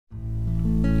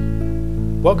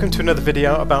Welcome to another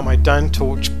video about my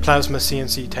Dynatorch Plasma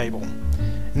CNC table.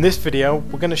 In this video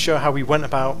we're going to show how we went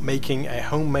about making a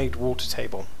homemade water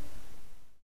table.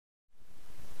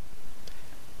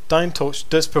 Dynatorch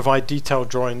does provide detailed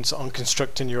drawings on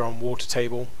constructing your own water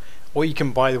table, or you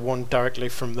can buy the one directly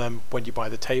from them when you buy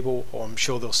the table, or I'm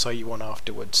sure they'll sell you one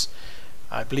afterwards.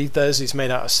 I believe theirs is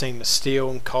made out of stainless steel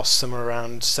and costs somewhere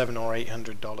around $700 or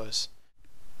 $800.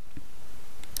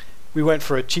 We went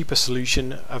for a cheaper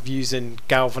solution of using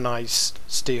galvanized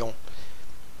steel.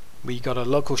 We got a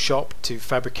local shop to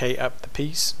fabricate up the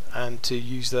piece and to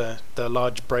use the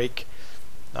large brake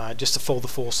just to fold the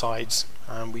four sides,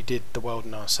 and we did the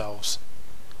welding ourselves.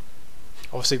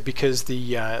 Obviously, because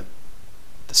the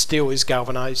steel is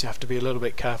galvanized, you have to be a little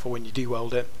bit careful when you do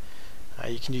weld it.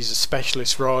 You can use a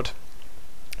specialist rod,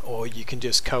 or you can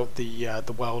just coat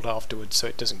the weld afterwards so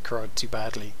it doesn't corrode too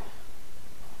badly.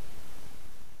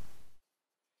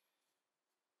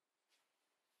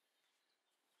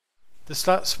 The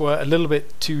slats were a little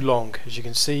bit too long, as you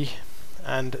can see,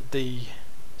 and the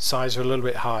sides were a little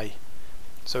bit high,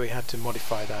 so we had to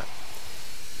modify that.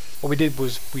 What we did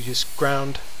was we just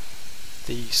ground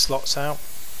the slots out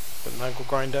with an angle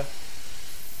grinder,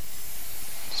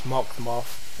 just mark them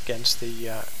off against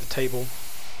the table.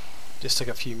 Just took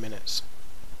a few minutes.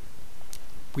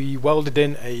 We welded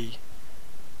in a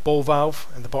ball valve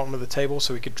in the bottom of the table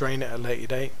so we could drain it at a later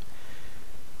date.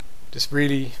 Just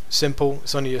really simple.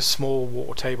 It's only a small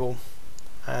water table,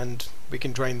 and we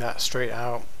can drain that straight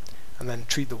out and then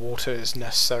treat the water as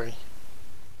necessary.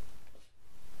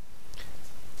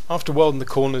 After welding the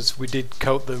corners, we did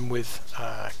coat them with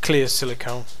clear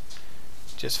silicone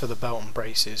just for the belt and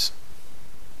braces.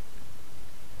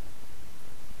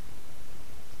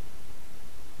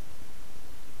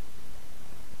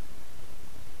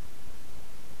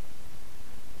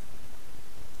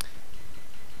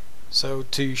 So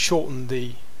to shorten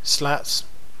the slats,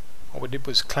 what we did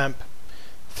was clamp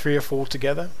 3 or 4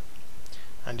 together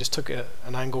and just took an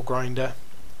angle grinder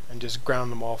and just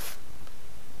ground them off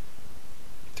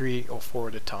 3 or 4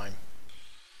 at a time.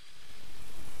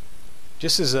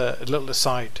 Just as a little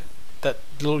aside, that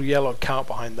little yellow cart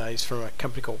behind there is from a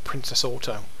company called Princess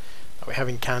Auto that we have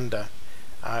in Canada.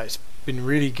 It's been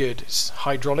really good. It's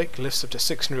hydraulic, lifts up to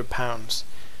 600 pounds.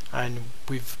 And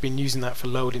we've been using that for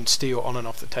loading steel on and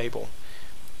off the table.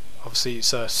 Obviously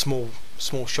it's a small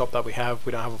shop that we have.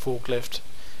 We don't have a forklift,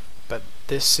 but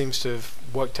this seems to have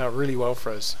worked out really well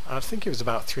for us. I think it was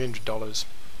about $300.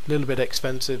 A little bit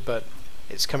expensive, but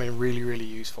it's coming really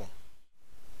useful.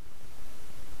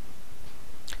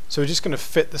 So we're just going to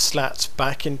fit the slats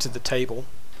back into the table.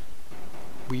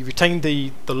 We retained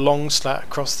the long slat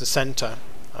across the center.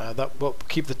 That will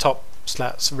keep the top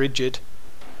slats rigid.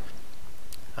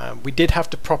 We did have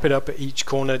to prop it up at each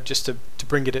corner just to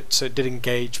bring it so it did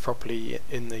engage properly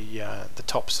in the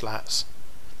top slats,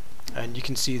 and you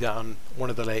can see that on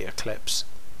one of the later clips.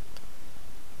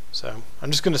 So I'm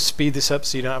just going to speed this up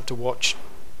so you don't have to watch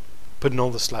putting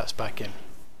all the slats back in.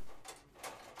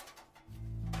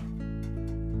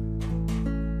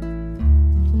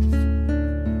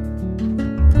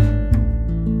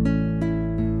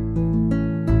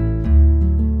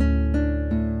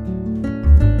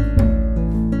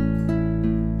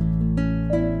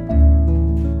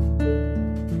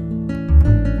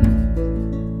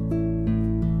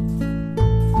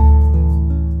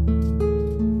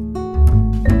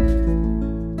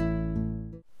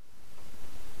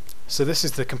 So this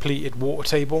is the completed water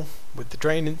table with the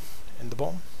draining in the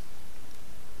bottom,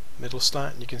 middle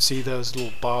slat, and you can see those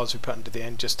little bars we put into the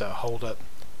end just to hold up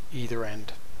either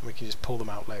end, and we can just pull them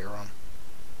out later on.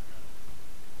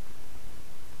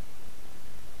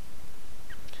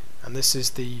 And this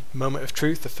is the moment of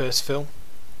truth, the first fill.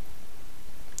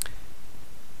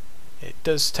 It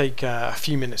does take a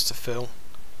few minutes to fill,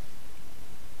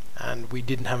 and we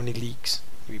didn't have any leaks,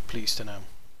 you'd be pleased to know.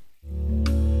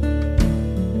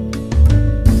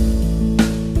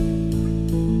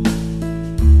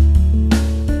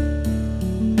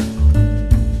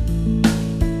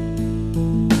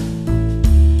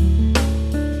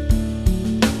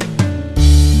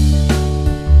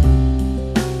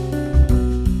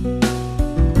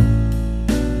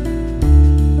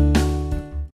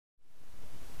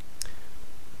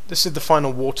 This is the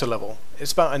final water level.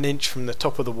 It's about 1 inch from the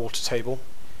top of the water table,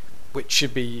 which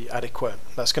should be adequate.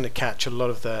 That's going to catch a lot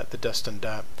of the dust and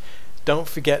dirt. Don't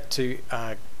forget to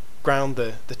ground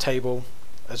the table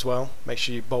as well. Make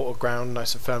sure you bolt or ground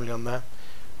nice and firmly on there.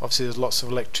 Obviously there's lots of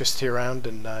electricity around,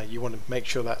 and you want to make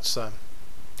sure that's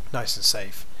nice and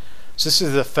safe. So this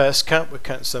is the first cut. We're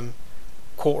cutting some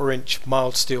 1/4 inch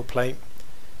mild steel plate.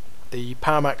 The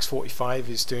PowerMax 45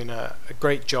 is doing a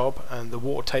great job, and the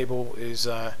water table is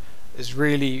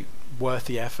really worth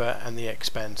the effort and the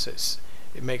expense.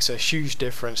 It makes a huge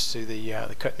difference to the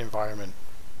cutting environment.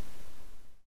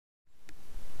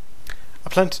 I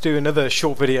plan to do another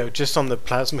short video just on the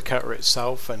plasma cutter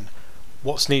itself and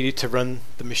what's needed to run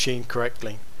the machine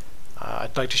correctly.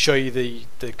 I'd like to show you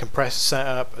the compressor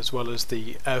setup, as well as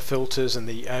the air filters and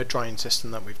the air drying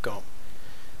system that we've got.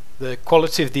 The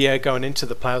quality of the air going into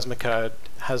the plasma cutter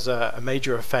has a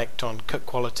major effect on cut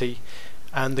quality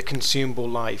and the consumable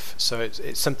life, so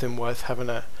it's something worth having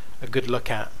a good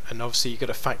look at, and obviously you've got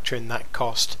to factor in that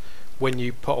cost when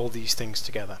you put all these things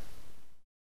together.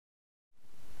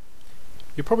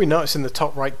 You'll probably notice in the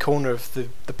top right corner of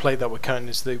the plate that we're cutting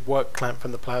is the work clamp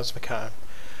from the plasma cutter.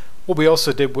 What we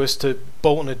also did was to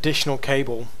bolt an additional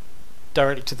cable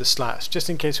directly to the slats, just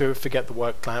in case we ever forget the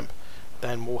work clamp.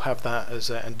 Then we'll have that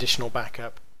as an additional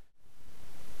backup.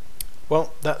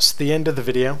 Well, that's the end of the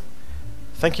video.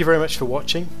 Thank you very much for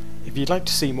watching. If you'd like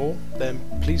to see more, then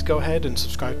please go ahead and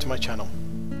subscribe to my channel.